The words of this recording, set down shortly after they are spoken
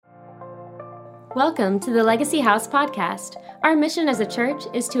Welcome to the Legacy House podcast. Our mission as a church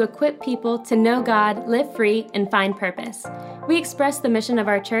is to equip people to know God, live free, and find purpose. We express the mission of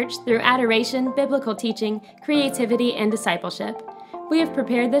our church through adoration, biblical teaching, creativity, and discipleship. We have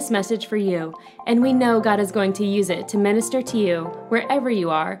prepared this message for you, and we know God is going to use it to minister to you wherever you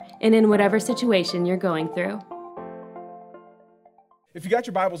are and in whatever situation you're going through. If you got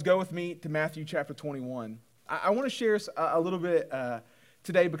your Bibles, go with me to Matthew chapter 21. I want to share a little bit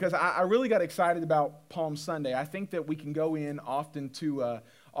today because I really got excited about Palm Sunday. I think that we can go in often to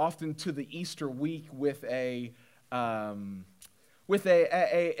the Easter week with an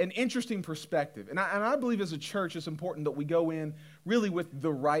interesting perspective. And I believe as a church it's important that we go in really with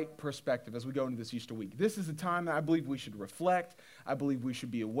the right perspective as we go into this Easter week. This is a time that I believe we should reflect. I believe we should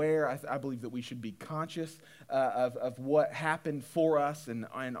be aware. I believe that we should be conscious of what happened for us and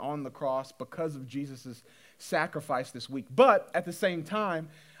on the cross because of Jesus' sacrifice this week. But at the same time,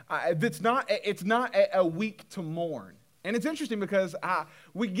 it's not a week to mourn. And it's interesting because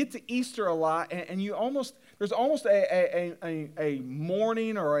we get to Easter a lot, and there's almost a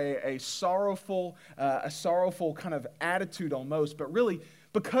mourning or a sorrowful kind of attitude almost. But really,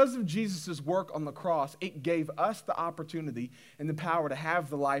 because of Jesus' work on the cross, it gave us the opportunity and the power to have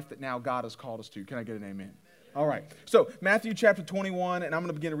the life that now God has called us to. Can I get an amen? All right. So Matthew chapter 21, and I'm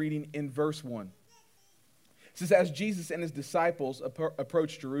going to begin reading in verse 1. It says, as Jesus and his disciples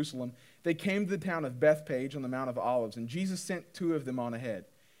approached Jerusalem, they came to the town of Bethphage on the Mount of Olives, and Jesus sent two of them on ahead. And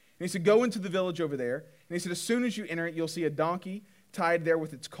he said, go into the village over there. And he said, as soon as you enter it, you'll see a donkey tied there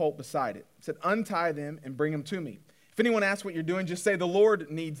with its colt beside it. He said, untie them and bring them to me. If anyone asks what you're doing, just say, the Lord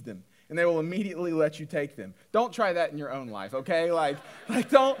needs them, and they will immediately let you take them. Don't try that in your own life, okay? Look,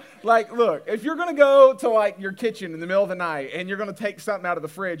 if you're going to go to your kitchen in the middle of the night and you're going to take something out of the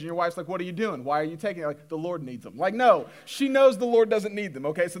fridge and your wife's like, what are you doing? Why are you taking it? Like, the Lord needs them. No, she knows the Lord doesn't need them,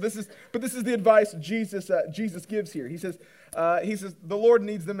 okay? So this is the advice Jesus gives here. He says, the Lord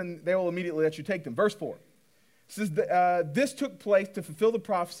needs them and they will immediately let you take them. Verse 4 says, this took place to fulfill the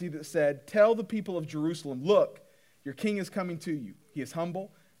prophecy that said, tell the people of Jerusalem, look, your king is coming to you. He is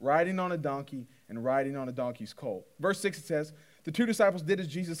humble, riding on a donkey, and riding on a donkey's colt. Verse 6, it says, the two disciples did as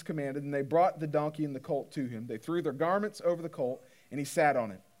Jesus commanded, and they brought the donkey and the colt to him. They threw their garments over the colt, and he sat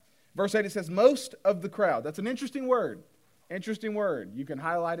on it. Verse 8, it says, most of the crowd. That's an interesting word. Interesting word. You can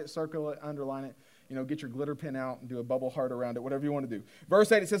highlight it, circle it, underline it, get your glitter pen out and do a bubble heart around it, whatever you want to do.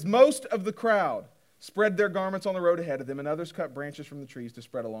 Verse 8, it says, most of the crowd spread their garments on the road ahead of them, and others cut branches from the trees to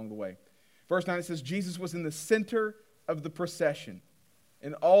spread along the way. Verse 9, it says, Jesus was in the center of the procession,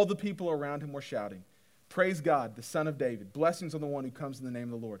 and all the people around him were shouting, praise God, the Son of David. Blessings on the one who comes in the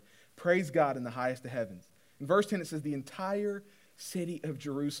name of the Lord. Praise God in the highest of heavens. In verse 10, it says, the entire city of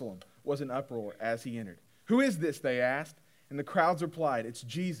Jerusalem was in uproar as he entered. Who is this, they asked? And the crowds replied, it's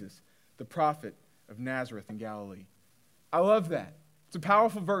Jesus, the prophet of Nazareth in Galilee. I love that. It's a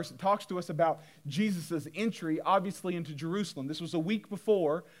powerful verse. It talks to us about Jesus' entry, obviously, into Jerusalem. This was a week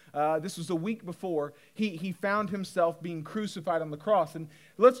before. He found himself being crucified on the cross. And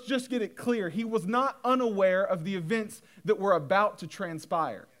let's just get it clear. He was not unaware of the events that were about to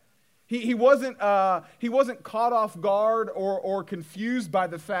transpire. He wasn't caught off guard or confused by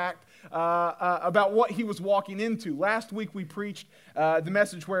the fact about what he was walking into. Last week we preached the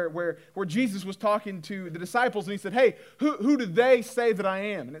message where Jesus was talking to the disciples and he said, hey, who do they say that I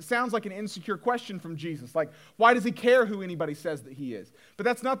am? And it sounds like an insecure question from Jesus. Like, why does he care who anybody says that he is? But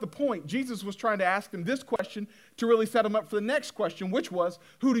that's not the point. Jesus was trying to ask them this question to really set them up for the next question, which was,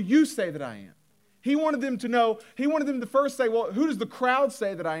 who do you say that I am? He wanted them to first say, well, who does the crowd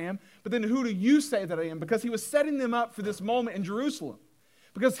say that I am? But then who do you say that I am? Because he was setting them up for this moment in Jerusalem.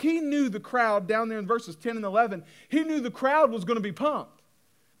 Because he knew the crowd, down there in verses 10 and 11, he knew the crowd was going to be pumped.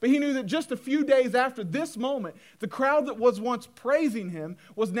 But he knew that just a few days after this moment, the crowd that was once praising him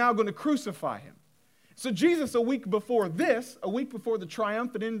was now going to crucify him. So Jesus, a week before the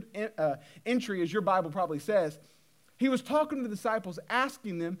triumphant entry, as your Bible probably says, he was talking to the disciples,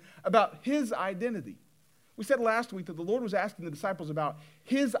 asking them about his identity. We said last week that the Lord was asking the disciples about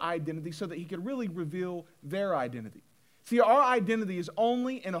his identity so that he could really reveal their identity. See, our identity is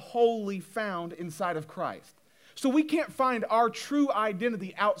only and wholly found inside of Christ. So we can't find our true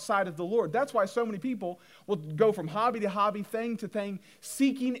identity outside of the Lord. That's why so many people will go from hobby to hobby, thing to thing,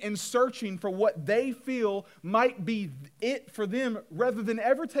 seeking and searching for what they feel might be it for them, rather than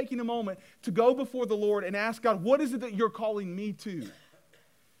ever taking a moment to go before the Lord and ask God, what is it that you're calling me to?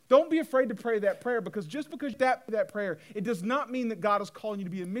 Don't be afraid to pray that prayer, because just because that prayer, it does not mean that God is calling you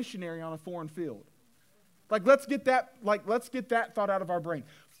to be a missionary on a foreign field. Let's get that thought out of our brain.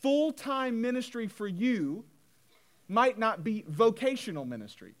 Full-time ministry for you might not be vocational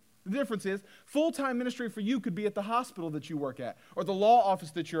ministry. The difference is full-time ministry for you could be at the hospital that you work at, or the law office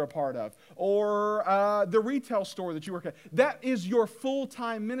that you're a part of, or the retail store that you work at. That is your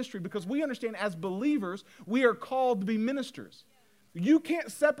full-time ministry, because we understand as believers, we are called to be ministers. You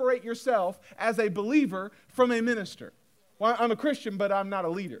can't separate yourself as a believer from a minister. Well, I'm a Christian, but I'm not a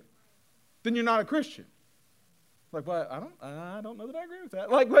leader. Then you're not a Christian. Like, well, I don't know that I agree with that.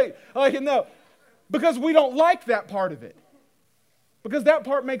 Like, wait, no. Because we don't like that part of it. Because that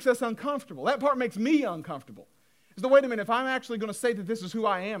part makes us uncomfortable. That part makes me uncomfortable. It's the, wait a minute, if I'm actually going to say that this is who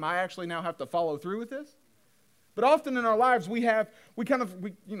I am, I actually now have to follow through with this? But often in our lives, we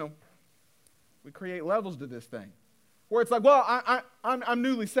create levels to this thing. Where it's like, well, I'm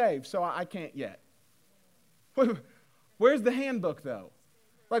newly saved, so I can't yet. Where's the handbook, though?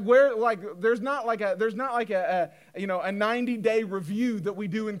 There's not like a 90-day review that we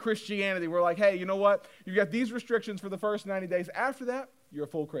do in Christianity. We're like, hey, you know what? You got these restrictions for the first 90 days. After that, you're a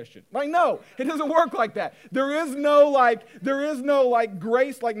full Christian. Like, no, it doesn't work like that. There is no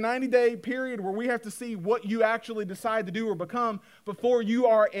grace, 90-day period where we have to see what you actually decide to do or become before you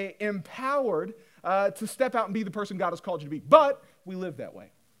are empowered to step out and be the person God has called you to be. But we live that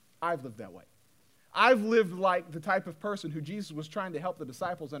way. I've lived that way. I've lived like the type of person who Jesus was trying to help the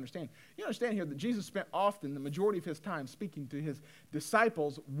disciples understand. You understand here that Jesus spent often the majority of his time speaking to his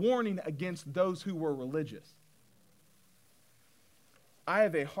disciples, warning against those who were religious. I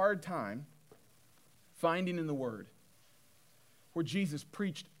have a hard time finding in the Word where Jesus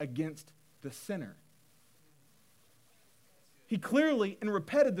preached against the sinner. He clearly and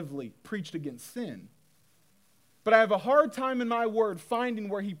repetitively preached against sin. But I have a hard time in my Word finding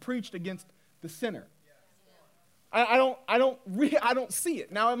where he preached against the sinner. I don't see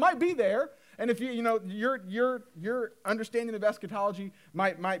it. Now it might be there, and if your understanding of eschatology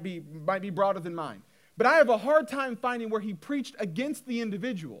might be broader than mine. But I have a hard time finding where he preached against the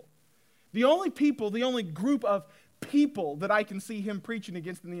individual. The only group of people that I can see him preaching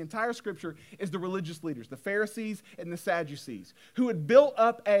against in the entire Scripture is the religious leaders, the Pharisees and the Sadducees, who had built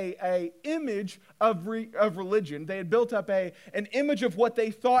up a image of religion. They had built up an image of what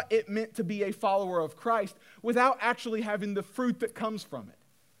they thought it meant to be a follower of Christ without actually having the fruit that comes from it.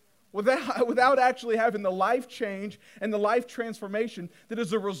 Without actually having the life change and the life transformation that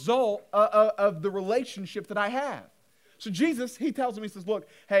is a result of the relationship that I have. So Jesus, he tells them, he says, look,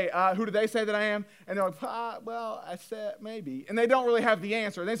 hey, who do they say that I am? And they're like, well, I said maybe. And they don't really have the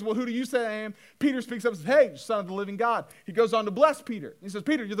answer. And they say, well, who do you say I am? Peter speaks up and says, hey, Son of the living God. He goes on to bless Peter. He says,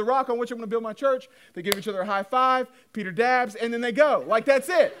 Peter, you're the rock on which I'm going to build my church. They give each other a high five. Peter dabs, and then they go. Like, that's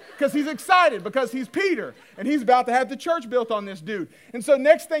it. Because he's excited, because he's Peter. And he's about to have the church built on this dude. And so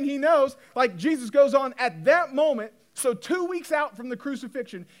next thing he knows, like Jesus goes on at that moment. So 2 weeks out from the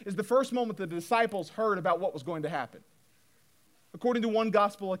crucifixion is the first moment the disciples heard about what was going to happen. According to one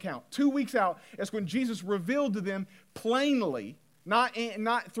gospel account, 2 weeks out is when Jesus revealed to them plainly, not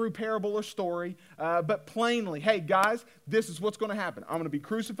through parable or story, but plainly, hey guys, this is what's going to happen. I'm going to be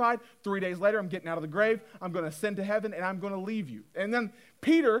crucified. 3 days later, I'm getting out of the grave. I'm going to ascend to heaven, and I'm going to leave you. And then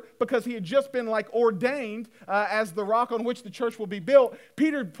Peter, because he had just been ordained as the rock on which the church will be built,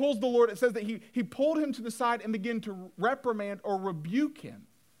 Peter pulls the Lord. It says that he pulled him to the side and began to reprimand or rebuke him.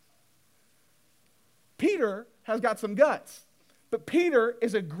 Peter has got some guts. But Peter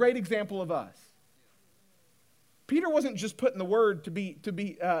is a great example of us. Peter wasn't just put in the Word to be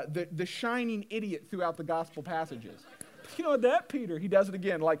the shining idiot throughout the gospel passages. You know that Peter, he does it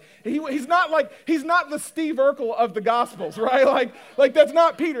again. He's not the Steve Urkel of the Gospels, right? Like that's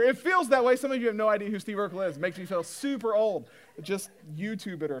not Peter. It feels that way. Some of you have no idea who Steve Urkel is. It makes me feel super old. Just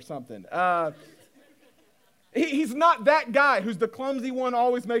YouTube it or something. He's not that guy who's the clumsy one,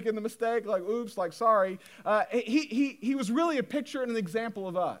 always making the mistake, oops, sorry. He was really a picture and an example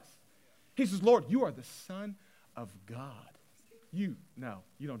of us. He says, Lord, you are the Son of God. You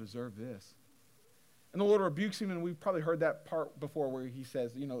don't deserve this. And the Lord rebukes him, and we've probably heard that part before where he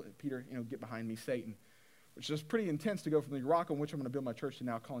says, Peter, get behind me, Satan. Which is pretty intense to go from the rock on which I'm going to build my church to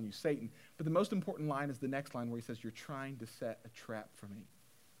now calling you Satan. But the most important line is the next line where he says, you're trying to set a trap for me.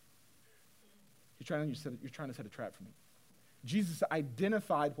 You're trying to set a trap for me. Jesus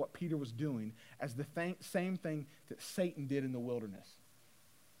identified what Peter was doing as the same thing that Satan did in the wilderness.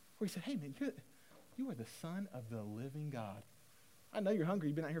 Where he said, hey man, you are the Son of the living God. I know you're hungry.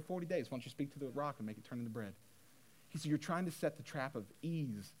 You've been out here 40 days. Why don't you speak to the rock and make it turn into bread? He said, you're trying to set the trap of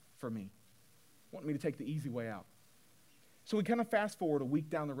ease for me. Want me to take the easy way out. So we kind of fast forward a week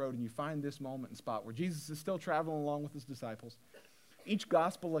down the road, and you find this moment and spot where Jesus is still traveling along with his disciples. Each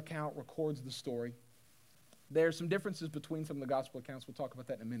gospel account records the story. There are some differences between some of the gospel accounts. We'll talk about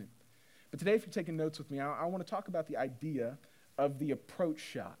that in a minute. But today, if you're taking notes with me, I want to talk about the idea of the approach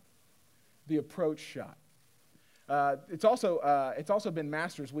shot. the approach shot. It's also been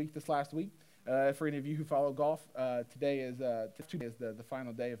Masters Week this last week. For any of you who follow golf, today is the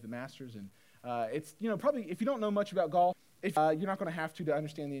final day of the Masters, and it's probably, if you don't know much about golf, you're not going to have to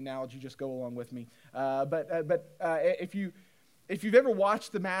understand the analogy. Just go along with me. But if you've ever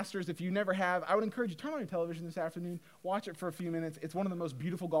watched the Masters, if you never have, I would encourage you, turn on your television this afternoon, watch it for a few minutes. It's one of the most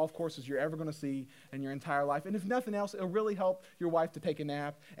beautiful golf courses you're ever going to see in your entire life. And if nothing else, it'll really help your wife to take a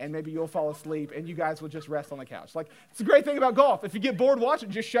nap, and maybe you'll fall asleep, and you guys will just rest on the couch. Like, it's a great thing about golf. If you get bored watching,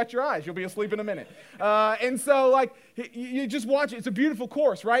 just shut your eyes. You'll be asleep in a minute. And so, like, you just watch it. It's a beautiful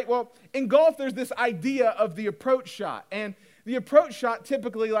course, right? Well, in golf, there's this idea of the approach shot. And the approach shot,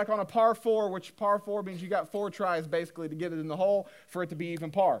 typically, like on a par 4, which par 4 means you got 4 tries basically to get it in the hole for it to be even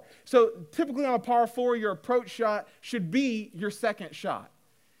par. So typically on a par 4, your approach shot should be your second shot.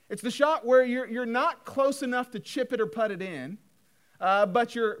 It's the shot where you're not close enough to chip it or putt it in,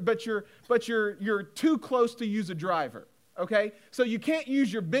 but you're too close to use a driver. Okay? So you can't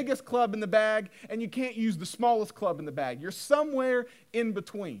use your biggest club in the bag, and you can't use the smallest club in the bag. You're somewhere in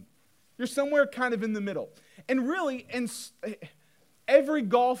between. You're somewhere kind of in the middle. And really, every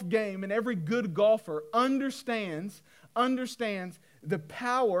golf game and every good golfer understands the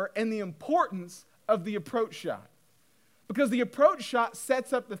power and the importance of the approach shot. Because the approach shot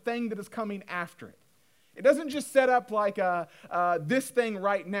sets up the thing that is coming after it. It doesn't just set up like this thing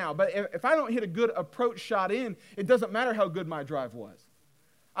right now. But if I don't hit a good approach shot in, it doesn't matter how good my drive was.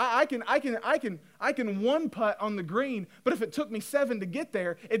 I can one putt on the green, but if it took me 7 to get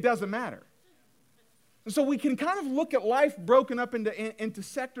there, it doesn't matter. And so we can kind of look at life broken up into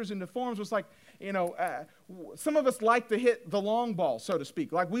sectors, into forms. It's like, some of us like to hit the long ball, so to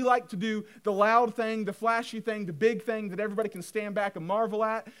speak. Like, we like to do the loud thing, the flashy thing, the big thing that everybody can stand back and marvel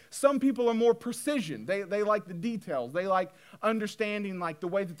at. Some people are more precision. They like the details. They like understanding, like, the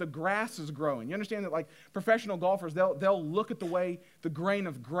way that the grass is growing. You understand that, like, professional golfers, they'll look at the way the grain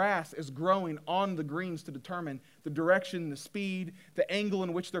of grass is growing on the greens to determine the direction, the speed, the angle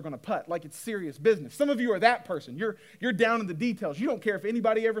in which they're going to putt. Like, it's serious business. Some of you are that person. You're down in the details. You don't care if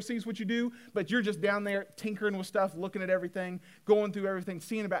anybody ever sees what you do, but you're just down there tinkering with stuff, looking at everything, going through everything,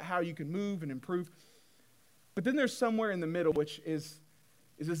 seeing about how you can move and improve. But then there's somewhere in the middle which is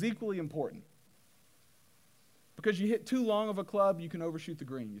as equally important. Because you hit too long of a club, you can overshoot the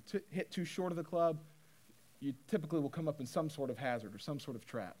green. You hit too short of the club, you typically will come up in some sort of hazard or some sort of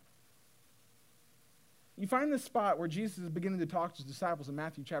trap. You find this spot where Jesus is beginning to talk to his disciples in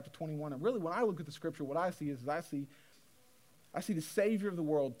Matthew chapter 21. And really, when I look at the scripture, what I see is I see the Savior of the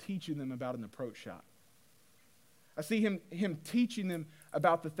world teaching them about an approach shot. I see him teaching them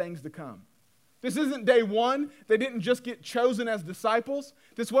about the things to come. This isn't day one. They didn't just get chosen as disciples.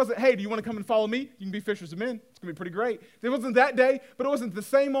 This wasn't, hey, do you want to come and follow me? You can be fishers of men. It's going to be pretty great. It wasn't that day, but it wasn't the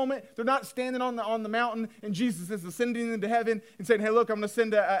same moment. They're not standing on the mountain and Jesus is ascending into heaven and saying, hey, look, I'm going to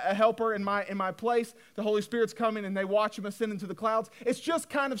send a helper in my place. The Holy Spirit's coming, and they watch him ascend into the clouds. It's just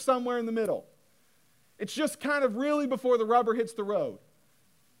kind of somewhere in the middle. It's just kind of really before the rubber hits the road.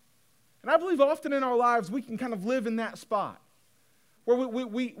 And I believe often in our lives we can kind of live in that spot where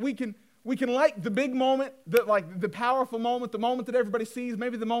we can like the big moment, the powerful moment, the moment that everybody sees,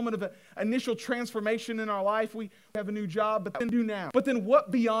 maybe the moment of an initial transformation in our life. We have a new job, but then do now. But then what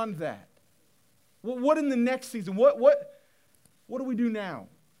beyond that? What in the next season? What do we do now?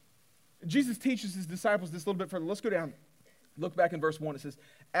 Jesus teaches his disciples this a little bit further. Let's go down. Look back in verse 1. It says,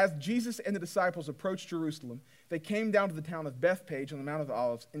 as Jesus and the disciples approached Jerusalem, they came down to the town of Bethpage on the Mount of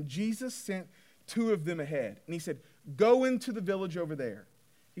Olives, and Jesus sent 2 of them ahead. And he said, go into the village over there.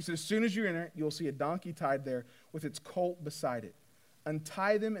 He said, as soon as you enter, you'll see a donkey tied there with its colt beside it.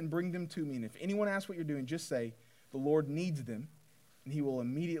 Untie them and bring them to me. And if anyone asks what you're doing, just say, the Lord needs them, and he will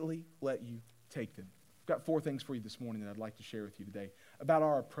immediately let you take them. I've got 4 things for you this morning that I'd like to share with you today about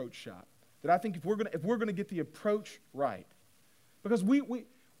our approach shot. That I think if we're going to get the approach right, because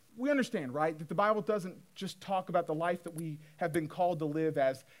we understand, right, that the Bible doesn't just talk about the life that we have been called to live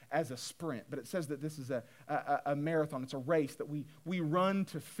as a sprint, but it says that this is a marathon. It's a race that we run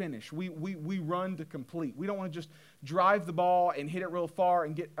to finish. We run to complete. We don't want to just drive the ball and hit it real far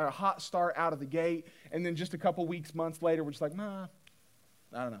and get a hot start out of the gate, and then just a couple weeks, months later, we're just like, nah,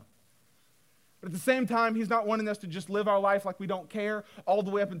 I don't know. But at the same time, he's not wanting us to just live our life like we don't care all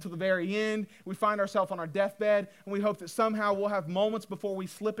the way up until the very end. We find ourselves on our deathbed, and we hope that somehow we'll have moments before we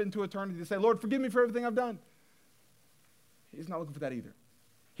slip into eternity to say, Lord, forgive me for everything I've done. He's not looking for that either.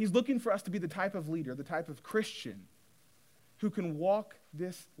 He's looking for us to be the type of leader, the type of Christian who can walk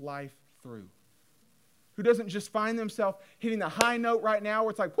this life through. Who doesn't just find themselves hitting the high note right now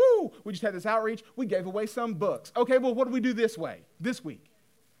where it's like, whoo, we just had this outreach. We gave away some books. Okay, well, what do we do this week?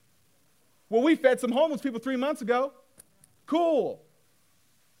 Well, we fed some homeless people 3 months ago. Cool.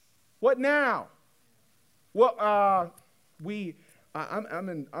 What now? Well,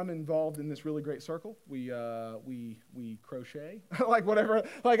 I'm involved in this really great circle. We crochet, like whatever.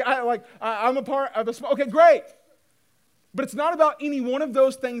 I'm a part of a small. Okay, great. But it's not about any one of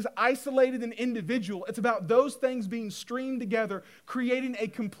those things isolated and individual. It's about those things being streamed together, creating a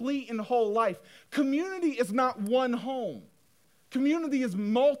complete and whole life. Community is not one home. Community is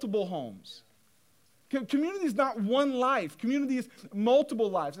multiple homes. Community is not one life. Community is multiple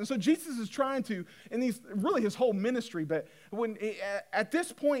lives. And so Jesus is trying to, in really his whole ministry, but at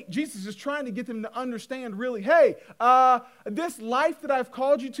this point, Jesus is trying to get them to understand really, hey, this life that I've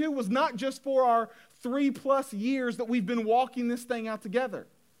called you to was not just for our 3+ years that we've been walking this thing out together.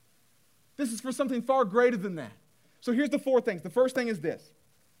 This is for something far greater than that. So here's the 4 things. The first thing is this.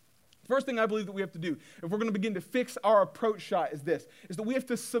 The first thing I believe that we have to do, if we're going to begin to fix our approach shot, is this, is that we have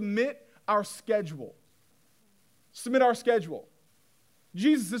to submit our schedule. Submit our schedule.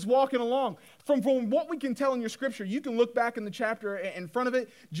 Jesus is walking along. From what we can tell in your scripture, you can look back in the chapter in front of it.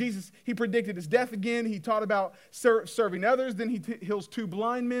 Jesus, he predicted his death again. He taught about serving others. Then he heals 2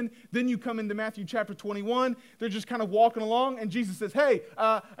 blind men. Then you come into Matthew chapter 21. They're just kind of walking along, and Jesus says, hey,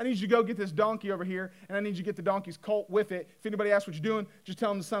 I need you to go get this donkey over here, and I need you to get the donkey's colt with it. If anybody asks what you're doing, just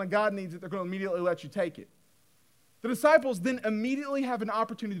tell them the Son of God needs it. They're going to immediately let you take it. The disciples then immediately have an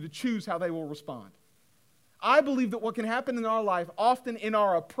opportunity to choose how they will respond. I believe that what can happen in our life, often in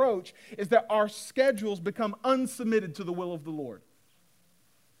our approach, is that our schedules become unsubmitted to the will of the Lord.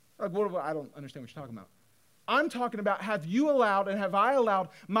 Like, I don't understand what you're talking about. I'm talking about, have you allowed and have I allowed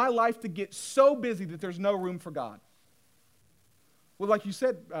my life to get so busy that there's no room for God? Well, like you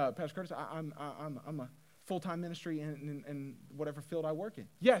said, Pastor Curtis, I'm a full-time ministry in whatever field I work in.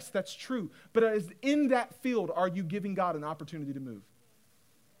 Yes, that's true. But in that field, are you giving God an opportunity to move?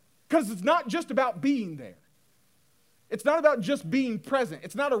 Because it's not just about being there. It's not about just being present.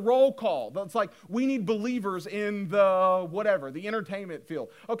 It's not a roll call. It's like, we need believers in the whatever, the entertainment field.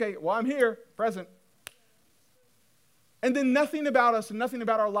 Okay, well, I'm here, present. And then nothing about us and nothing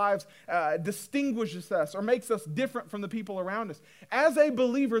about our lives distinguishes us or makes us different from the people around us. As a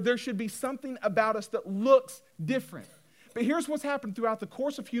believer, there should be something about us that looks different. But here's what's happened throughout the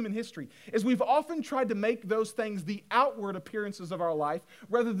course of human history, is we've often tried to make those things the outward appearances of our life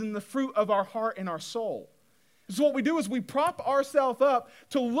rather than the fruit of our heart and our soul. So what we do is we prop ourselves up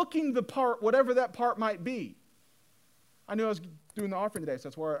to looking the part, whatever that part might be. I knew I was doing the offering today, so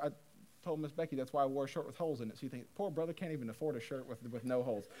that's where I told Miss Becky that's why I wore a shirt with holes in it. So you think, poor brother can't even afford a shirt with no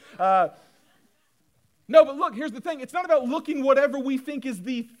holes. No, but look, here's the thing. It's not about looking whatever we think is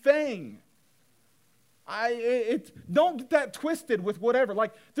the thing. Don't get that twisted with whatever.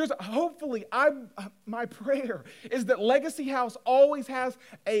 Like, hopefully, my prayer is that Legacy House always has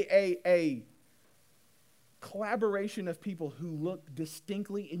a collaboration of people who look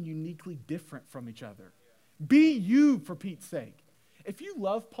distinctly and uniquely different from each other. Be you, for Pete's sake. If you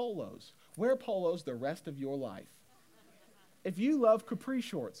love polos, wear polos the rest of your life. If you love capri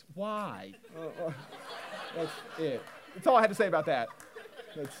shorts, why? That's it. That's all I had to say about that.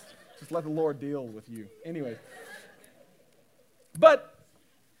 Just let the Lord deal with you. Anyway. But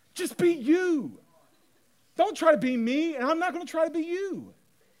just be you. Don't try to be me, and I'm not going to try to be you.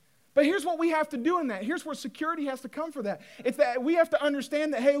 But here's what we have to do in that. Here's where security has to come for that. It's that we have to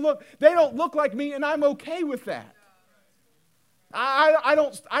understand that, hey, look, they don't look like me, and I'm okay with that. I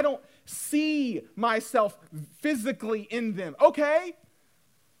don't see myself physically in them. Okay,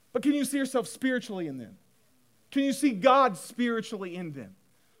 but can you see yourself spiritually in them? Can you see God spiritually in them?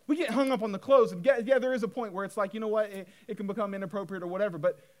 We get hung up on the clothes, and yeah, there is a point where it's like, you know what, it can become inappropriate or whatever,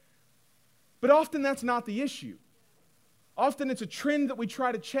 but often that's not the issue. Often it's a trend that we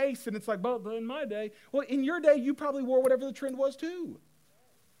try to chase, and it's like, well, in my day, well, in your day, you probably wore whatever the trend was too.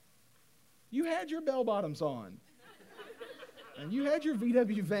 You had your bell bottoms on, and you had your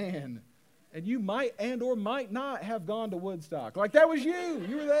VW van, and you might and or might not have gone to Woodstock. Like, that was you.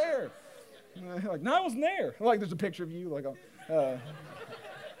 You were there. Like, no, I wasn't there. Like, there's a picture of you. Like,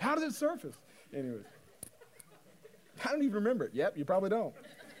 how did it surface? Anyways, I don't even remember it. Yep, you probably don't.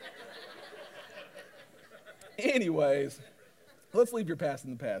 Anyways, let's leave your past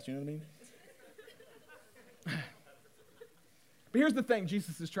in the past, you know what I mean? But here's the thing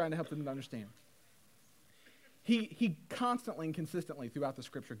Jesus is trying to help them to understand. He constantly and consistently throughout the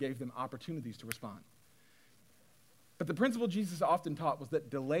scripture gave them opportunities to respond. But the principle Jesus often taught was that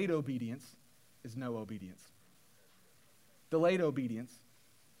delayed obedience is no obedience. Delayed obedience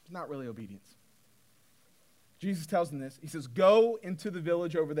is not really obedience. Jesus tells them this. He says, go into the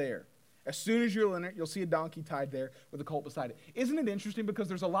village over there. As soon as you're in it, you'll see a donkey tied there with a colt beside it. Isn't it interesting? Because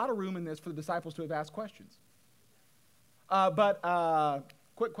there's a lot of room in this for the disciples to have asked questions.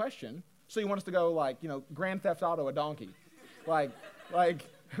 Quick question. So you want us to go like, Grand Theft Auto a donkey. like,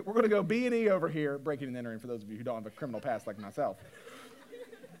 we're going to go B&E over here, breaking and entering for those of you who don't have a criminal past like myself.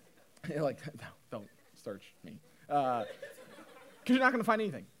 You're like, don't search me. Because you're not going to find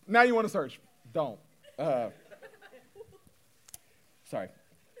anything. Now you want to search. Don't. Sorry.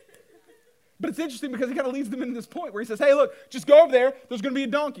 But it's interesting because he kind of leads them into this point where he says, hey, look, just go over there. There's going to be a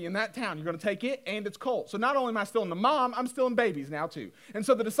donkey in that town. You're going to take it and its colt. So not only am I stealing the mom, I'm stealing babies now too. And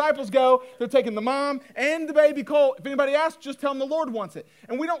so the disciples go, they're taking the mom and the baby colt. If anybody asks, just tell them the Lord wants it.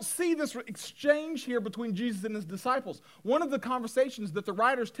 And we don't see this exchange here between Jesus and his disciples. One of the conversations that the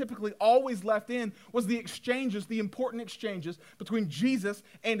writers typically always left in was the exchanges, the important exchanges between Jesus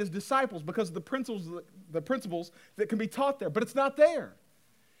and his disciples because of the principles that can be taught there. But it's not there.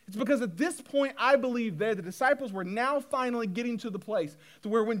 It's because at this point, I believe the disciples were now finally getting to the place to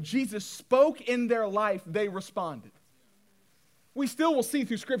where when Jesus spoke in their life, they responded. We still will see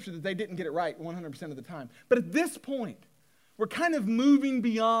through Scripture that they didn't get it right 100% of the time. But at this point, we're kind of moving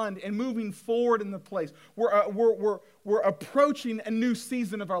beyond and moving forward in the place. We're approaching a new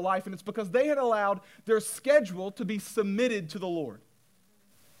season of our life, and it's because they had allowed their schedule to be submitted to the Lord.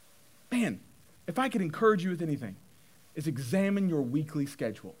 Man, if I could encourage you with anything, is examine your weekly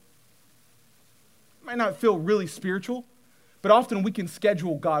schedule. It might not feel really spiritual, but often we can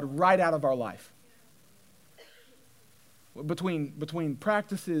schedule God right out of our life. Between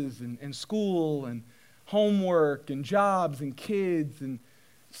practices and school and homework and jobs and kids and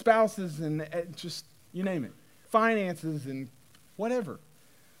spouses and just, you name it, finances and whatever,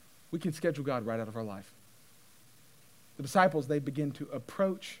 we can schedule God right out of our life. The disciples, they begin to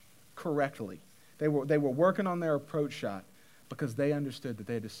approach correctly. They were working on their approach shot because they understood that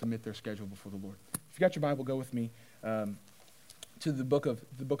they had to submit their schedule before the Lord. If you got your Bible, go with me to the book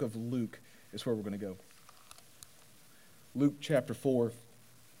of Luke is where we're going to go. Luke chapter 4,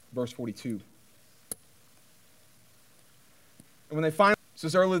 verse 42. And when they finally, it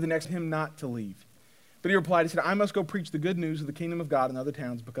says early the next him not to leave. But he replied, he said, I must go preach the good news of the kingdom of God in other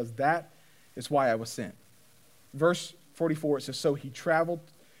towns because that is why I was sent. Verse 44, it says, so he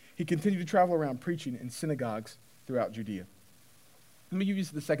continued to travel around preaching in synagogues throughout Judea. Let me give you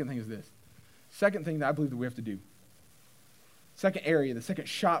the second thing is this. Second thing that I believe that we have to do. Second area, the second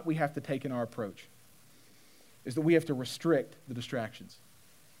shot we have to take in our approach is that we have to restrict the distractions.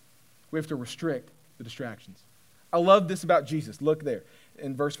 We have to restrict the distractions. I love this about Jesus. Look there.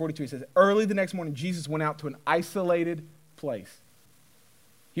 In verse 42, he says, early the next morning, Jesus went out to an isolated place.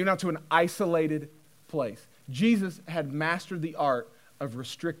 He went out to an isolated place. Jesus had mastered the art of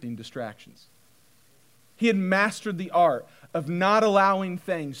restricting distractions. He had mastered the art of not allowing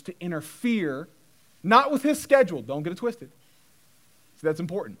things to interfere, not with his schedule, don't get it twisted. So that's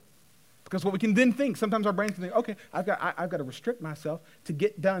important. Because what we can then think, sometimes our brains can think, okay, I've got to restrict myself to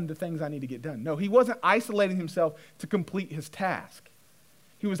get done the things I need to get done. No, he wasn't isolating himself to complete his task.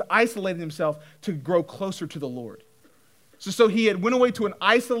 He was isolating himself to grow closer to the Lord. So he had went away to an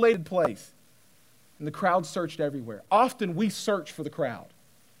isolated place. And the crowd searched everywhere. Often we search for the crowd.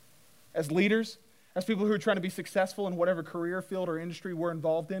 As leaders, as people who are trying to be successful in whatever career field or industry we're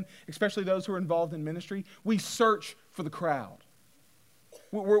involved in, especially those who are involved in ministry, we search for the crowd.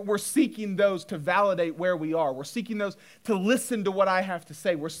 We're seeking those to validate where we are. We're seeking those to listen to what I have to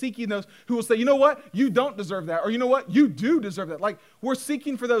say. We're seeking those who will say, you know what, you don't deserve that. Or you know what, you do deserve that. Like, we're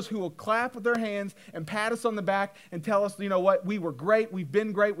seeking for those who will clap with their hands and pat us on the back and tell us, you know what, we were great, we've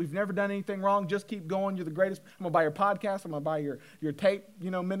been great, we've never done anything wrong, just keep going, you're the greatest. I'm going to buy your podcast, I'm going to buy your tape,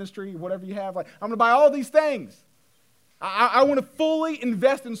 ministry, whatever you have. Like, I'm going to buy all these things. I want to fully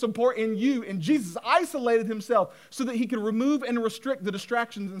invest and support in you. And Jesus isolated himself so that he could remove and restrict the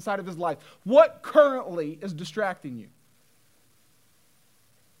distractions inside of his life. What currently is distracting you?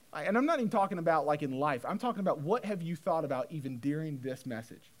 And I'm not even talking about like in life. I'm talking about what have you thought about even during this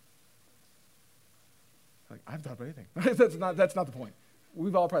message? Like, I haven't thought about anything. That's not the point.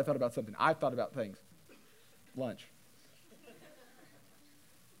 We've all probably thought about something. I've thought about things. Lunch.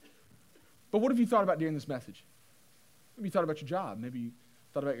 But what have you thought about during this message? Maybe you thought about your job. Maybe you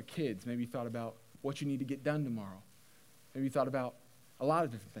thought about your kids. Maybe you thought about what you need to get done tomorrow. Maybe you thought about a lot of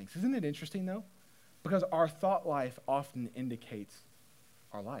different things. Isn't it interesting, though? Because our thought life often indicates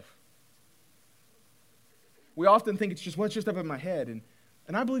our life. We often think it's just up in my head. And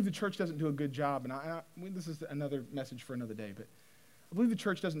I believe the church doesn't do a good job. And this is another message for another day. But I believe the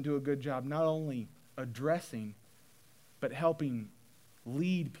church doesn't do a good job not only addressing, but helping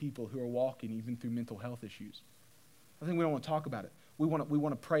lead people who are walking even through mental health issues. I think we don't want to talk about it. we want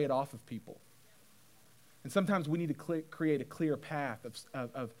to pray it off of people. And sometimes we need to create a clear path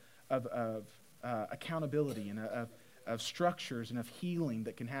of accountability and of structures and of healing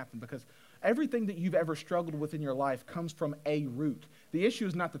that can happen, because everything that you've ever struggled with in your life comes from a root. The issue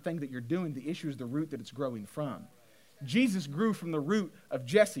is not the thing that you're doing. The issue is the root that it's growing from. Jesus grew from the root of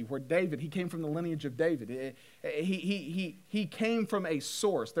Jesse, where he came from the lineage of David. He came from a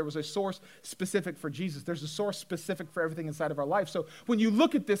source. There was a source specific for Jesus. There's a source specific for everything inside of our life. So when you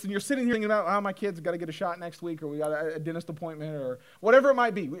look at this and you're sitting here thinking about, oh, my kid's got to get a shot next week, or we got a dentist appointment, or whatever it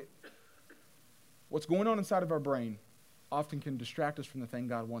might be, what's going on inside of our brain often can distract us from the thing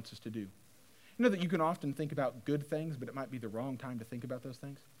God wants us to do. You know that you can often think about good things, but it might be the wrong time to think about those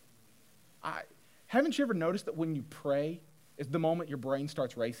things? Haven't you ever noticed that when you pray is the moment your brain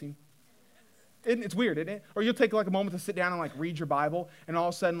starts racing? It's weird, isn't it? Or you'll take like a moment to sit down and like read your Bible, and all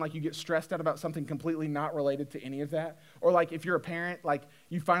of a sudden like you get stressed out about something completely not related to any of that. Or like if you're a parent, like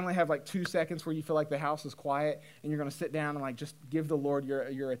you finally have like 2 seconds where you feel like the house is quiet, and you're going to sit down and like just give the Lord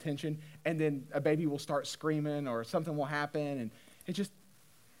your attention, and then a baby will start screaming or something will happen, and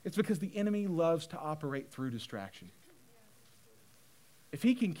it's because the enemy loves to operate through distraction. If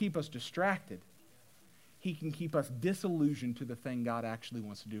he can keep us distracted, he can keep us disillusioned to the thing God actually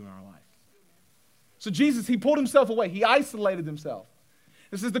wants to do in our life. So Jesus, he pulled himself away. He isolated himself.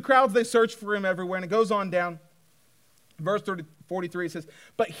 This is the crowds, they searched for him everywhere. And it goes on down. Verse 43, it says,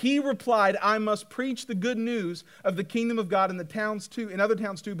 but he replied, I must preach the good news of the kingdom of God in other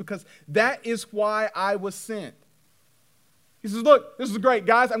towns too, because that is why I was sent. He says, look, this is great,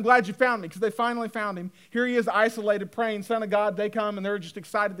 guys. I'm glad you found me, because they finally found him. Here he is, isolated, praying, Son of God. They come, and they're just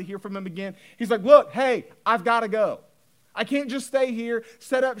excited to hear from him again. He's like, look, hey, I've got to go. I can't just stay here,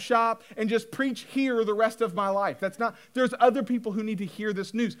 set up shop, and just preach here the rest of my life. There's other people who need to hear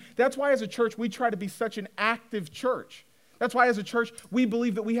this news. That's why as a church, we try to be such an active church. That's why as a church, we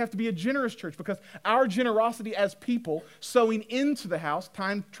believe that we have to be a generous church, because our generosity as people sowing into the house,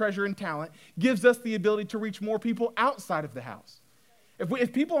 time, treasure, and talent, gives us the ability to reach more people outside of the house.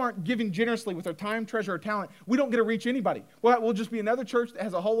 If people aren't giving generously with their time, treasure, or talent, we don't get to reach anybody. We'll just be another church that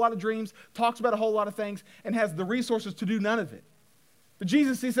has a whole lot of dreams, talks about a whole lot of things, and has the resources to do none of it. But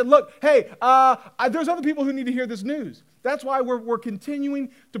Jesus, he said, look, hey, there's other people who need to hear this news. That's why we're continuing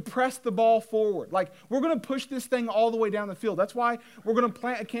to press the ball forward. Like, we're going to push this thing all the way down the field. That's why we're going to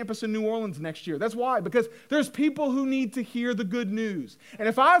plant a campus in New Orleans next year. That's why, because there's people who need to hear the good news. And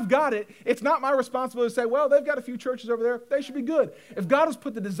if I've got it, it's not my responsibility to say, well, they've got a few churches over there. They should be good. If God has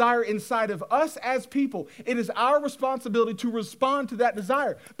put the desire inside of us as people, it is our responsibility to respond to that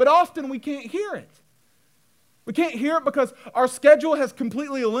desire. But often we can't hear it. We can't hear it because our schedule has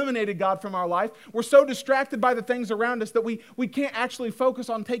completely eliminated God from our life. We're so distracted by the things around us that we can't actually focus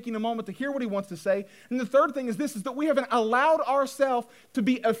on taking a moment to hear what he wants to say. And the third thing is this, is that we haven't allowed ourselves to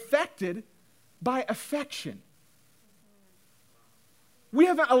be affected by affection. We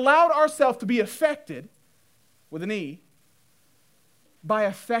haven't allowed ourselves to be affected, with an E, by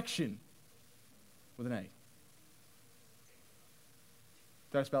affection, with an A.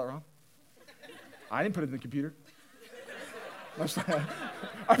 Did I spell it wrong? I didn't put it in the computer.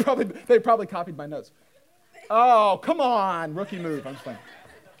 They probably copied my notes. Oh, come on, rookie move. I'm just playing.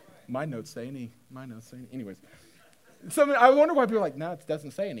 My notes say an E. Anyways. So I wonder why people are like, no, it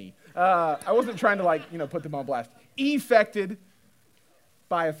doesn't say an E. I wasn't trying to put them on blast. Affected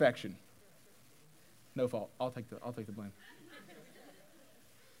by affection. No fault. I'll take the blame.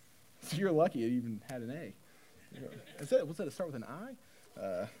 So you're lucky it even had an A. Was that start with an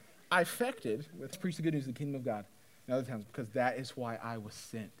I? I affected with preach the good news of the kingdom of God in other times, because that is why I was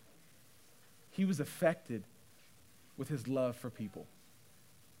sent. He was affected with his love for people.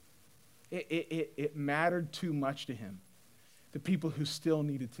 It mattered too much to him, the people who still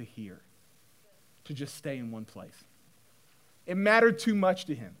needed to hear, to just stay in one place. It mattered too much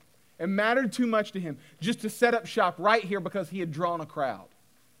to him. It mattered too much to him just to set up shop right here because he had drawn a crowd.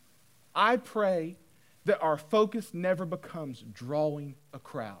 I pray that our focus never becomes drawing a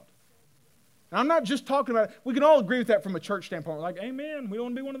crowd. And I'm not just talking about, we can all agree with that from a church standpoint. We're like, amen, we don't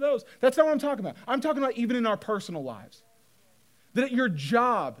want to be one of those. That's not what I'm talking about. I'm talking about even in our personal lives. That at your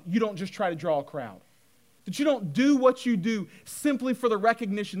job, you don't just try to draw a crowd. That you don't do what you do simply for the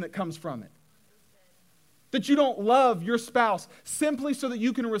recognition that comes from it. That you don't love your spouse simply so that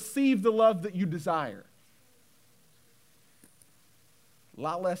you can receive the love that you desire. A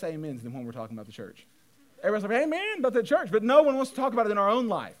lot less amens than when we're talking about the church. Everybody's like, amen about the church, but no one wants to talk about it in our own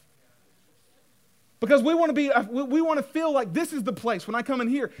life. Because we want to feel like this is the place. When I come in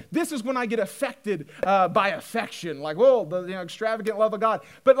here, this is when I get affected by affection. Like, whoa, the extravagant love of God.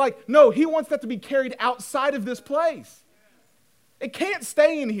 But no, he wants that to be carried outside of this place. It can't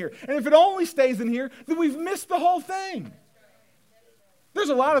stay in here. And if it only stays in here, then we've missed the whole thing. There's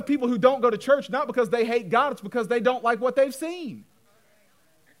a lot of people who don't go to church not because they hate God, it's because they don't like what they've seen.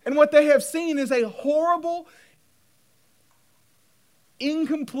 And what they have seen is a horrible,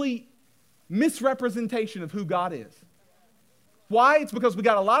 incomplete misrepresentation of who God is. Why? It's because we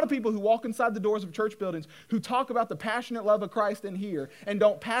got a lot of people who walk inside the doors of church buildings who talk about the passionate love of Christ in here and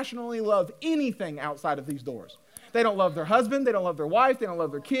don't passionately love anything outside of these doors. They don't love their husband, they don't love their wife, they don't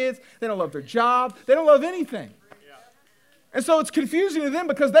love their kids, they don't love their job, they don't love anything. And so it's confusing to them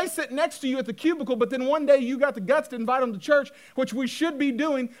because they sit next to you at the cubicle, but then one day you got the guts to invite them to church, which we should be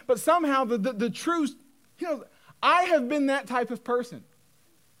doing, but somehow the truth, I have been that type of person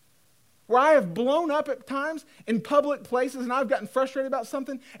where I have blown up at times in public places and I've gotten frustrated about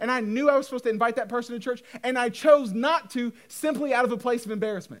something and I knew I was supposed to invite that person to church and I chose not to simply out of a place of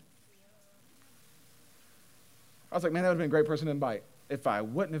embarrassment. I was like, man, that would have been a great person to invite if I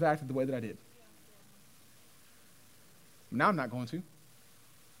wouldn't have acted the way that I did. Now I'm not going to.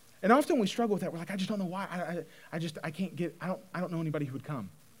 And often we struggle with that. We're like, I just don't know why. I don't know anybody who would come.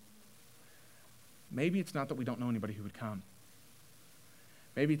 Maybe it's not that we don't know anybody who would come.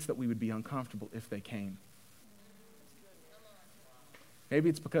 Maybe it's that we would be uncomfortable if they came. Maybe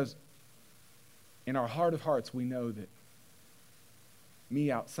it's because in our heart of hearts we know that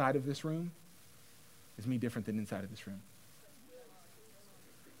me outside of this room is me different than inside of this room.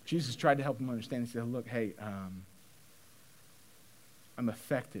 Jesus tried to help them understand. He said, look, hey, I'm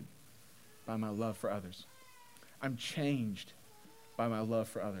affected by my love for others. I'm changed by my love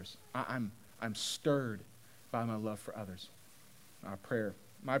for others. I'm stirred by my love for others.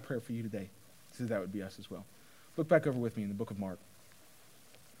 My prayer for you today is that would be us as well. Look back over with me in the book of Mark.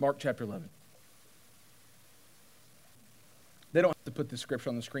 Mark chapter 11. They don't have to put this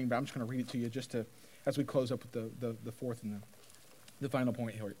scripture on the screen, but I'm just going to read it to you just to, as we close up with the fourth and the final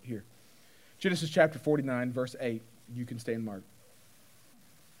point here. Genesis chapter 49, verse 8. You can stay in Mark.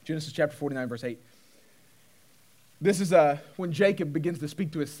 Genesis chapter 49, verse 8. This is when Jacob begins to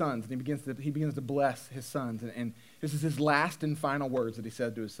speak to his sons, and he begins to bless his sons. And this is his last and final words that he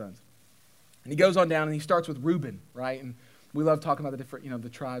said to his sons. And he goes on down, and he starts with Reuben, right? And we love talking about the different, the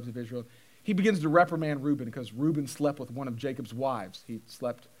tribes of Israel. He begins to reprimand Reuben because Reuben slept with one of Jacob's wives. He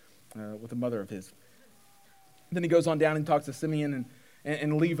slept with a mother of his. Then he goes on down and talks to Simeon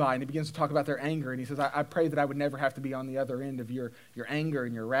and Levi, and he begins to talk about their anger. And he says, I pray that I would never have to be on the other end of your anger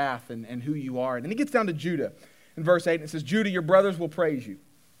and your wrath and who you are. And then he gets down to Judah in verse 8, and it says, Judah, your brothers will praise you.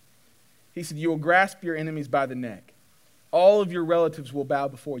 He said, you will grasp your enemies by the neck. All of your relatives will bow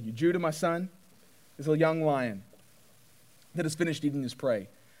before you. Judah, my son, is a young lion that has finished eating his prey.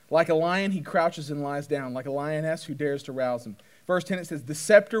 Like a lion, he crouches and lies down, like a lioness who dares to rouse him. Verse 10, it says, the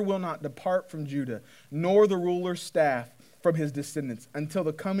scepter will not depart from Judah, nor the ruler's staff from his descendants, until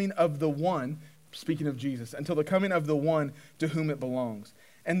the coming of the one, speaking of Jesus, until the coming of the one to whom it belongs,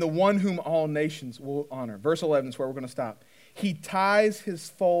 and the one whom all nations will honor. Verse 11 is where we're going to stop. He ties his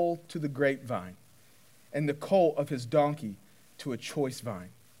foal to the grapevine, and the colt of his donkey to a choice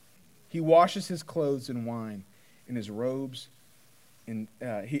vine. He washes his clothes in wine, in his robes in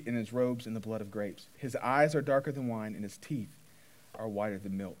the blood of grapes. His eyes are darker than wine, and his teeth are whiter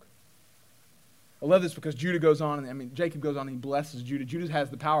than milk. I love this because Judah goes on, Jacob goes on and he blesses Judah. Judah has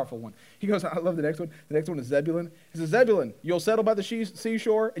the powerful one. He goes, I love the next one. The next one is Zebulun. He says, Zebulun, you'll settle by the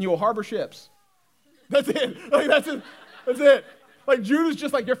seashore and you will harbor ships. That's it. That's it. That's it. Like Judah's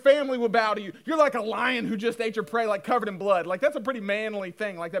just like your family will bow to you. You're like a lion who just ate your prey, like covered in blood. Like that's a pretty manly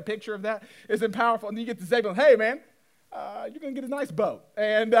thing. Like that picture of that isn't powerful. And then you get to Zebulun, hey man, you're going to get a nice boat.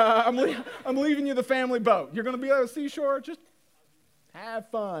 And I'm leaving you the family boat. You're going to be on the seashore, just have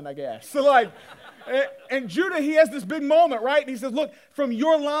fun, I guess. So and Judah, he has this big moment, right? And he says, look, from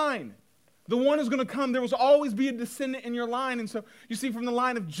your line, the one is going to come. There will always be a descendant in your line. And so you see from the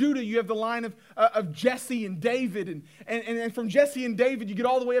line of Judah, you have the line of Jesse and David. And from Jesse and David, you get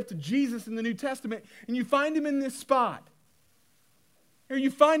all the way up to Jesus in the New Testament. And you find him in this spot. Or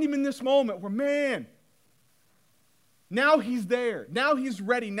you find him in this moment where, man, now he's there. Now he's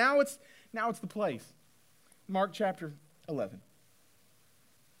ready. Now it's the place. Mark chapter 11.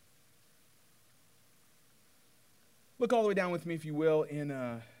 Look all the way down with me, if you will, in,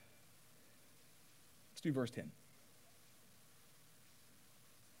 let's do verse 10.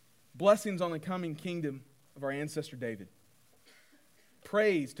 Blessings on the coming kingdom of our ancestor David.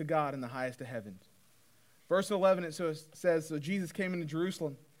 Praise to God in the highest of heavens. Verse 11, it says, so Jesus came into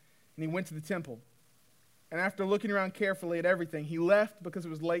Jerusalem, and he went to the temple. And after looking around carefully at everything, he left because it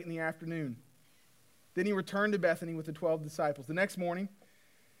was late in the afternoon. Then he returned to Bethany with the 12 disciples. The next morning,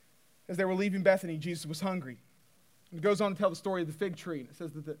 as they were leaving Bethany, Jesus was hungry. It goes on to tell the story of the fig tree. And it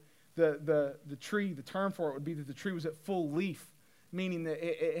says that the tree, the term for it would be that the tree was at full leaf, meaning that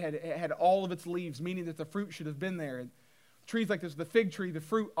it had all of its leaves, meaning that the fruit should have been there. And trees like this, the fig tree, the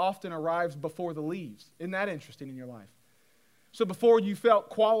fruit often arrives before the leaves. Isn't that interesting in your life? So before you felt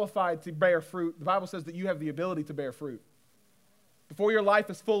qualified to bear fruit, the Bible says that you have the ability to bear fruit. Before your life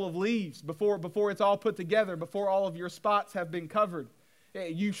is full of leaves, before it's all put together, before all of your spots have been covered,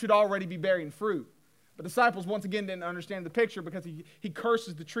 you should already be bearing fruit. But disciples, once again, didn't understand the picture because he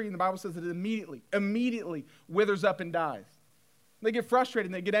curses the tree, and the Bible says that it immediately withers up and dies. They get frustrated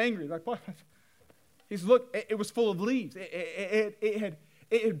and they get angry. Like, what? He says, look, it was full of leaves. It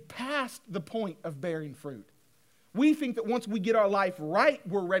had passed the point of bearing fruit. We think that once we get our life right,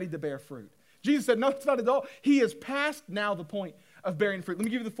 we're ready to bear fruit. Jesus said, no, it's not at all. He has passed now the point of bearing fruit. Let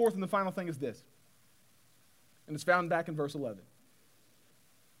me give you the fourth and the final thing is this. And it's found back in verse 11.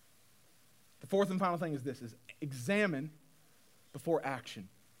 The fourth and final thing is this, is examine before action.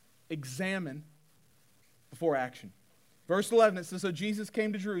 Examine before action. Verse 11, it says, so Jesus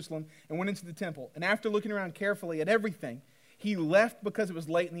came to Jerusalem and went into the temple. And after looking around carefully at everything, he left because it was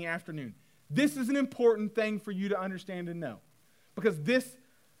late in the afternoon. This is an important thing for you to understand and know. Because this,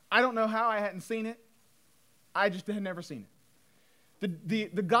 I don't know how I hadn't seen it. I just had never seen it.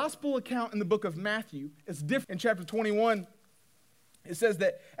 The gospel account in the book of Matthew is different. In chapter 21, it says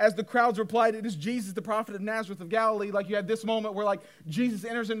that as the crowds replied, it is Jesus, the prophet of Nazareth of Galilee. Like you had this moment where like Jesus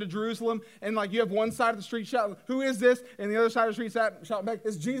enters into Jerusalem and like you have one side of the street shouting, who is this? And the other side of the street shouting back,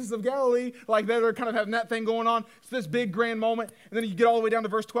 it's Jesus of Galilee. Like they're kind of having that thing going on. It's this big grand moment. And then you get all the way down to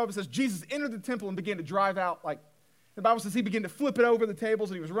verse 12. It says Jesus entered the temple and began to drive out like the Bible says he began to flip it over the tables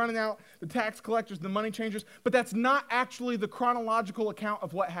and he was running out the tax collectors, the money changers. But that's not actually the chronological account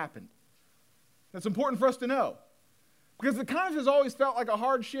of what happened. That's important for us to know. Because it kind of has always felt like a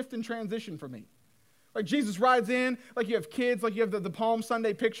hard shift and transition for me. Like Jesus rides in, like you have kids, like you have the Palm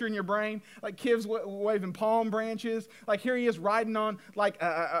Sunday picture in your brain, like kids waving palm branches. Like here he is riding on like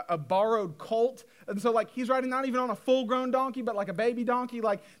a borrowed colt. And so like he's riding not even on a full-grown donkey, but like a baby donkey.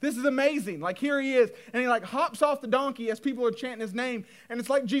 Like this is amazing. Like here he is. And he like hops off the donkey as people are chanting his name. And it's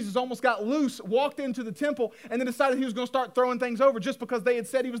like Jesus almost got loose, walked into the temple, and then decided he was going to start throwing things over just because they had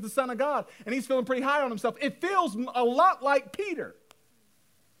said he was the Son of God. And he's feeling pretty high on himself. It feels a lot like Peter.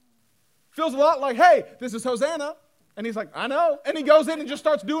 Feels a lot like, hey, this is Hosanna. And he's like, I know. And he goes in and just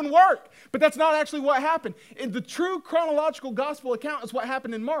starts doing work. But that's not actually what happened. In the true chronological gospel account is what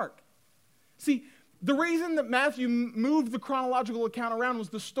happened in Mark. See, the reason that Matthew moved the chronological account around was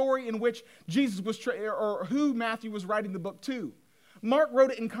the story in which Jesus was, or who Matthew was writing the book to. Mark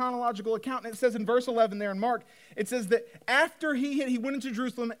wrote it in chronological account, and it says in verse 11 there in Mark, it says that after he went into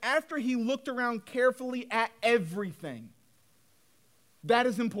Jerusalem, after he looked around carefully at everything. That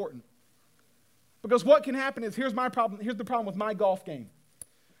is important. Because what can happen is, here's my problem. Here's the problem with my golf game.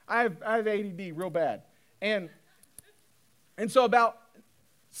 I have ADD real bad. And so about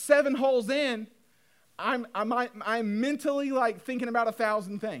 7 holes in, I'm mentally like thinking about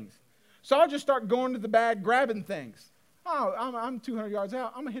 1,000 things. So I'll just start going to the bag, grabbing things. Oh, I'm 200 yards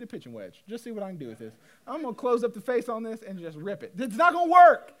out. I'm going to hit a pitching wedge. Just see what I can do with this. I'm going to close up the face on this and just rip it. It's not going to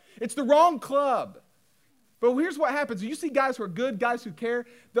work. It's the wrong club. But here's what happens. You see guys who are good, guys who care.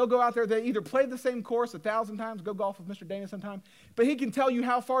 They'll go out there. They either play the same course 1,000 times, go golf with Mr. Dana sometime, but he can tell you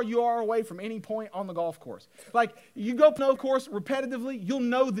how far you are away from any point on the golf course. Like, you go play the course repetitively, you'll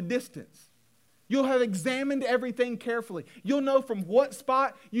know the distance. You'll have examined everything carefully. You'll know from what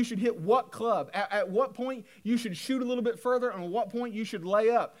spot you should hit what club, at what point you should shoot a little bit further, and at what point you should lay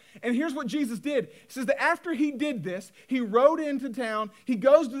up. And here's what Jesus did. He says that after he did this, he rode into town, he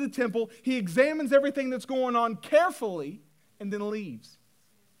goes to the temple, he examines everything that's going on carefully, and then leaves.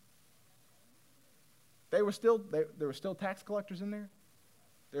 There were still tax collectors in there.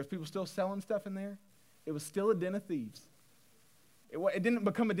 There was people still selling stuff in there. It was still a den of thieves. It didn't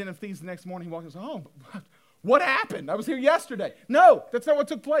become a den of thieves the next morning. He walked in and said, oh, what happened? I was here yesterday. No, that's not what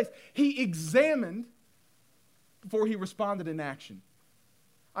took place. He examined before he responded in action.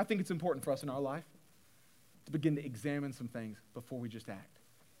 I think it's important for us in our life to begin to examine some things before we just act.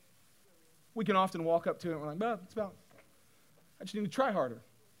 We can often walk up to it and we're like, well, I just need to try harder.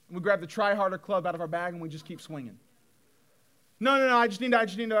 And we grab the try harder club out of our bag and we just keep swinging. No, I just need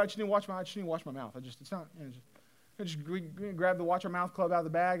to watch my mouth. We grab the watch our mouth club out of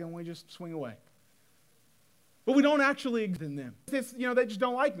the bag and we just swing away. But we don't actually examine them. They just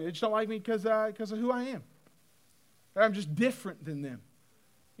don't like me. They just don't like me because of who I am. I'm just different than them.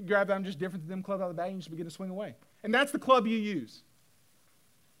 You grab that I'm just different than them club out of the bag and you just begin to swing away. And that's the club you use.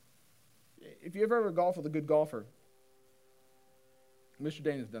 If you ever golf with a good golfer, Mr.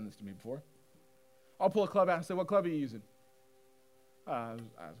 Dana's done this to me before. I'll pull a club out and say, what club are you using? I was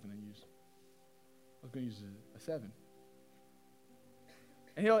going to use a 7.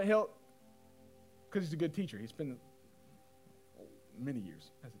 And he'll, because he's a good teacher. He spent many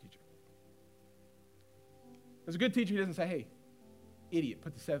years as a teacher. As a good teacher, he doesn't say, hey, idiot,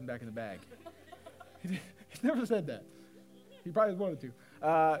 put the 7 back in the bag. He's never said that. He probably wanted to.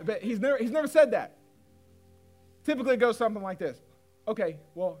 But he's never said that. Typically, it goes something like this. Okay,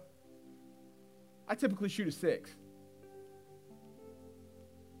 well, I typically shoot a 6.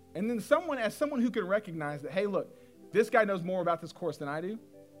 And then someone who can recognize that, hey, look, this guy knows more about this course than I do.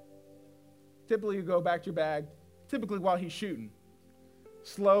 Typically, you go back to your bag, typically while he's shooting.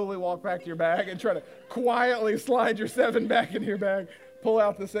 Slowly walk back to your bag and try to quietly slide your 7 back into your bag, pull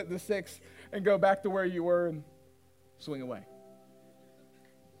out the 6, and go back to where you were and swing away.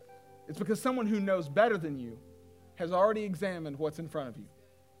 It's because someone who knows better than you has already examined what's in front of you.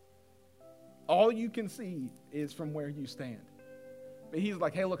 All you can see is from where you stand. But he's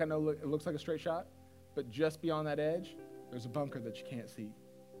like, hey, look, I know it looks like a straight shot, but just beyond that edge, there's a bunker that you can't see.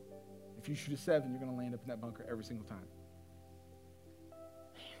 If you shoot a 7, you're going to land up in that bunker every single time.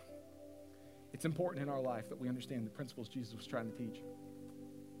 It's important in our life that we understand the principles Jesus was trying to teach.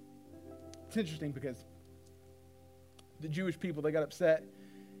 It's interesting because the Jewish people, they got upset.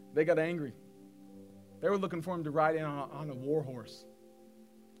 They got angry. They were looking for him to ride in on a war horse.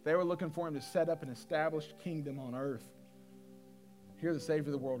 They were looking for him to set up an established kingdom on earth. Here the Savior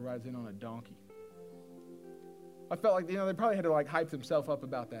of the world rides in on a donkey. I felt like, they probably had to hype themselves up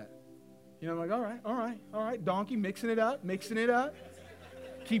about that. I'm like, all right, donkey, mixing it up.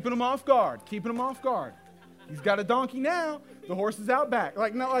 Keeping them off guard. He's got a donkey now. The horse is out back. They're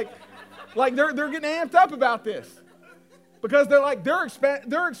getting amped up about this. Because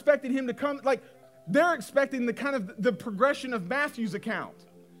they're expecting him to come, they're expecting the progression of Matthew's account.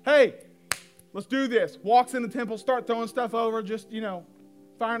 Hey, let's do this. Walks in the temple, start throwing stuff over, just,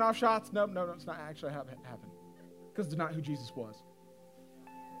 firing off shots. No, it's not actually how it happened. Because it's not who Jesus was.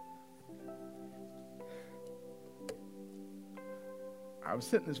 I was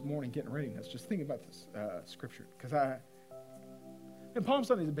sitting this morning getting ready, and I was just thinking about this scripture. And Palm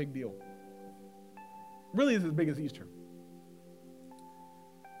Sunday is a big deal. Really is as big as Easter.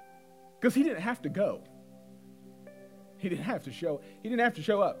 Because he didn't have to go. He didn't have to show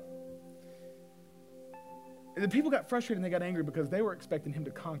up. And the people got frustrated and they got angry because they were expecting him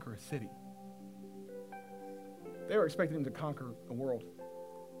to conquer a city. They were expecting him to conquer a world.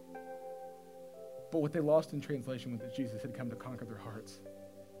 But what they lost in translation was that Jesus had come to conquer their hearts.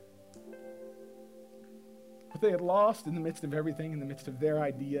 What they had lost in the midst of everything, in the midst of their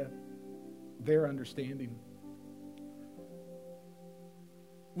idea, their understanding,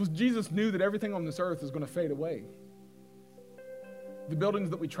 was Jesus knew that everything on this earth is going to fade away. The buildings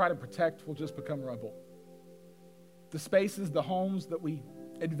that we try to protect will just become rubble. The spaces, the homes that we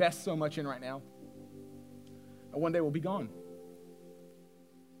invest so much in right now, one day will be gone.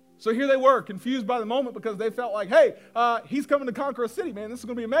 So here they were, confused by the moment because they felt like, hey, he's coming to conquer a city, man. This is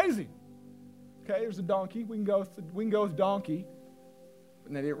going to be amazing. Okay, there's a donkey. We can go with donkey.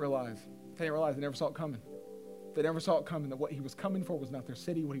 But they didn't realize. They never saw it coming. They never saw it coming, that what he was coming for was not their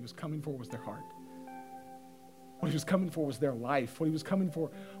city. What he was coming for was their heart. What he was coming for was their life. What he was coming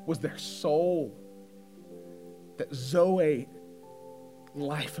for was their soul. That Zoe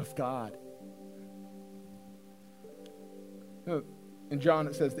life of God. In John,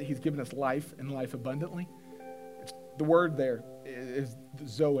 it says that he's given us life and life abundantly. The word there is the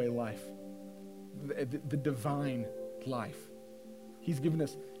Zoe life, the divine life. He's given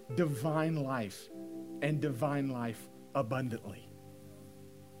us divine life and divine life abundantly.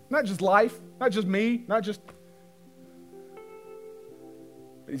 Not just life, not just me, but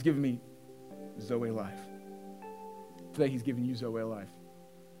he's given me Zoe life. Today he's giving you Zoe life.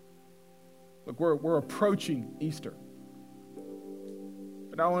 Look, we're approaching Easter.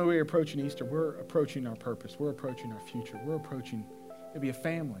 But not only are we approaching Easter, we're approaching our purpose. We're approaching our future. We're approaching maybe a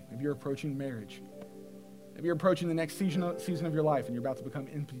family. Maybe you're approaching marriage. Maybe you're approaching the next season of your life and you're about to become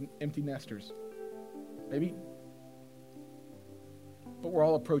empty nesters. Maybe. But we're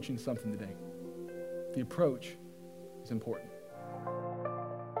all approaching something today. The approach is important.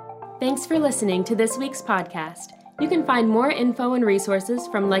 Thanks for listening to this week's podcast. You can find more info and resources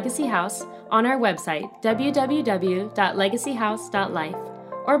from Legacy House on our website, www.legacyhouse.life,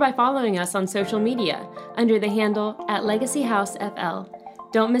 or by following us on social media under the handle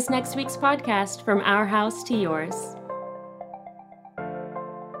 @LegacyHouseFL. Don't miss next week's podcast, From Our House to Yours.